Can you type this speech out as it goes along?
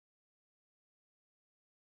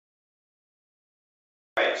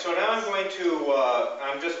right, so now I'm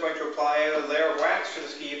just going to apply a layer of wax to the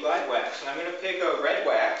ski glide wax. And I'm going to pick a red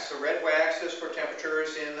wax. A red wax is for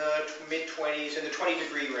temperatures in the mid-20s, in the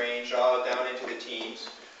 20-degree range, down into the teens.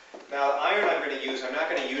 Now the iron I'm going to use, I'm not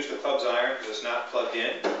going to use the club's iron because it's not plugged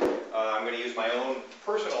in. I'm going to use my own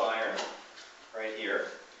personal iron right here.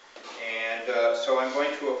 And so I'm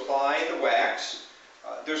going to apply the wax.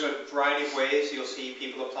 There's a variety of ways you'll see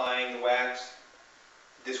people applying the wax.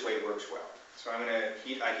 This way works well. So I'm going to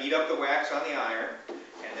heat up the wax on the iron,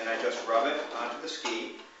 and then I just rub it onto the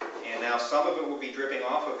ski. And now some of it will be dripping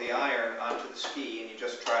off of the iron onto the ski, and you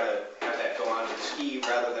just try to have that go onto the ski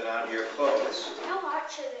rather than onto your clothes. How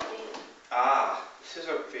hot should it be? This is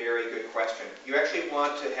a very good question. You actually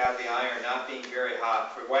want to have the iron not being very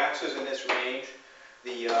hot. For waxes in this range,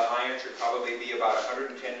 the iron should probably be about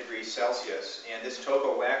 110 degrees Celsius, and this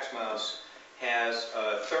Topo Wax Mouse has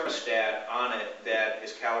a thermostat on it that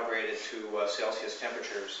is calibrated to Celsius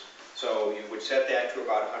temperatures. So you would set that to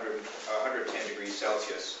about 110 degrees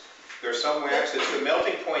Celsius. There are some waxes, the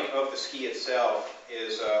melting point of the ski itself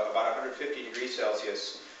is about 150 degrees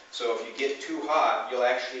Celsius. So if you get too hot, you'll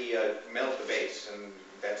actually melt the base, and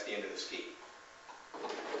that's the end of the ski.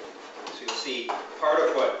 So you'll see part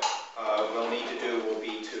of what we'll need to do will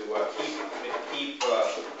be to keep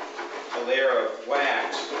a layer of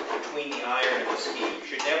wax between the iron and the ski. You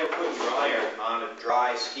should never put your iron on a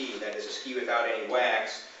dry ski, that is a ski without any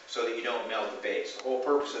wax, so that you don't melt the base. The whole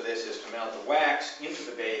purpose of this is to melt the wax into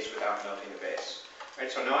the base without melting the base.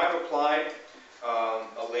 Right, so now I've applied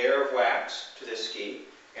a layer of wax to this ski,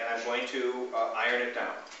 and I'm going to iron it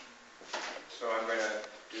down. So I'm going to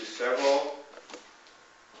do several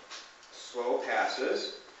slow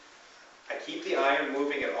passes. I keep the iron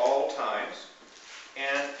moving at all times,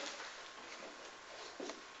 and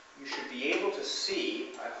you should be able to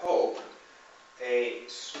see, I hope, a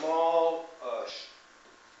small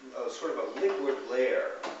sort of a liquid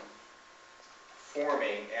layer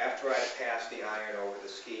forming after I pass the iron over the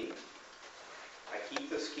ski. I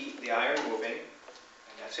keep the iron moving,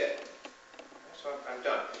 and that's it. So I'm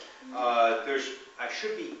done. I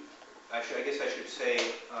guess I should say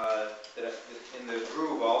that in the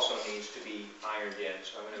groove also needs to be ironed in.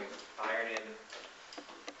 So I'm going to iron in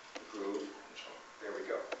the groove. So there we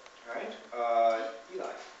go. All right.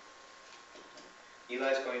 Eli.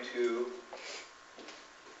 Eli's going to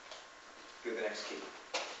do the next key.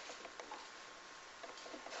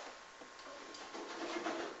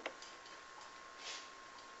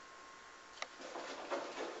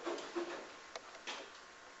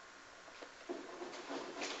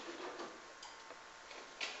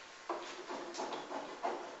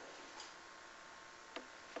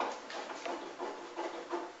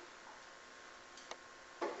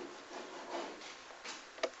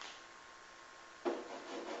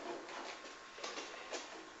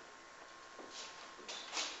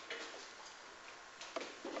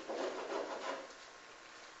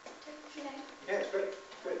 Yeah, it's good.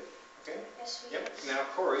 Good. Okay. Yes, Yep. Now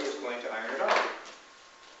Corey is going to iron it off.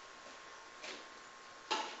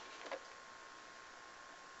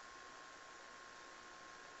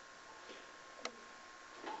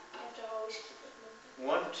 I have to always keep it moving.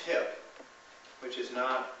 One tip, which is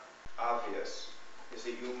not obvious, is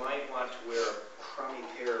that you might want to wear a crummy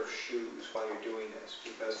pair of shoes while you're doing this,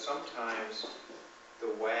 because sometimes the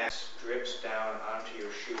wax drips down onto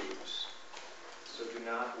your shoes. So do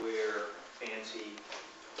not wear fancy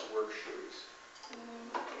work shoes.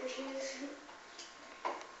 Your shoes.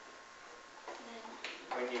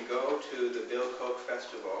 When you go to the Bill Koch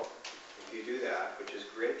Festival, if you do that, which is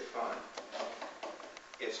great fun,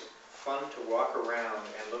 it's fun to walk around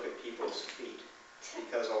and look at people's feet,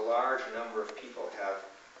 because a large number of people have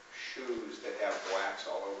shoes that have wax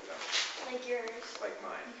all over them. Like yours. Like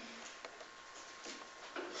mine.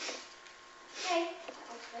 Okay, that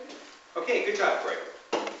was good. Okay, good job, Corey.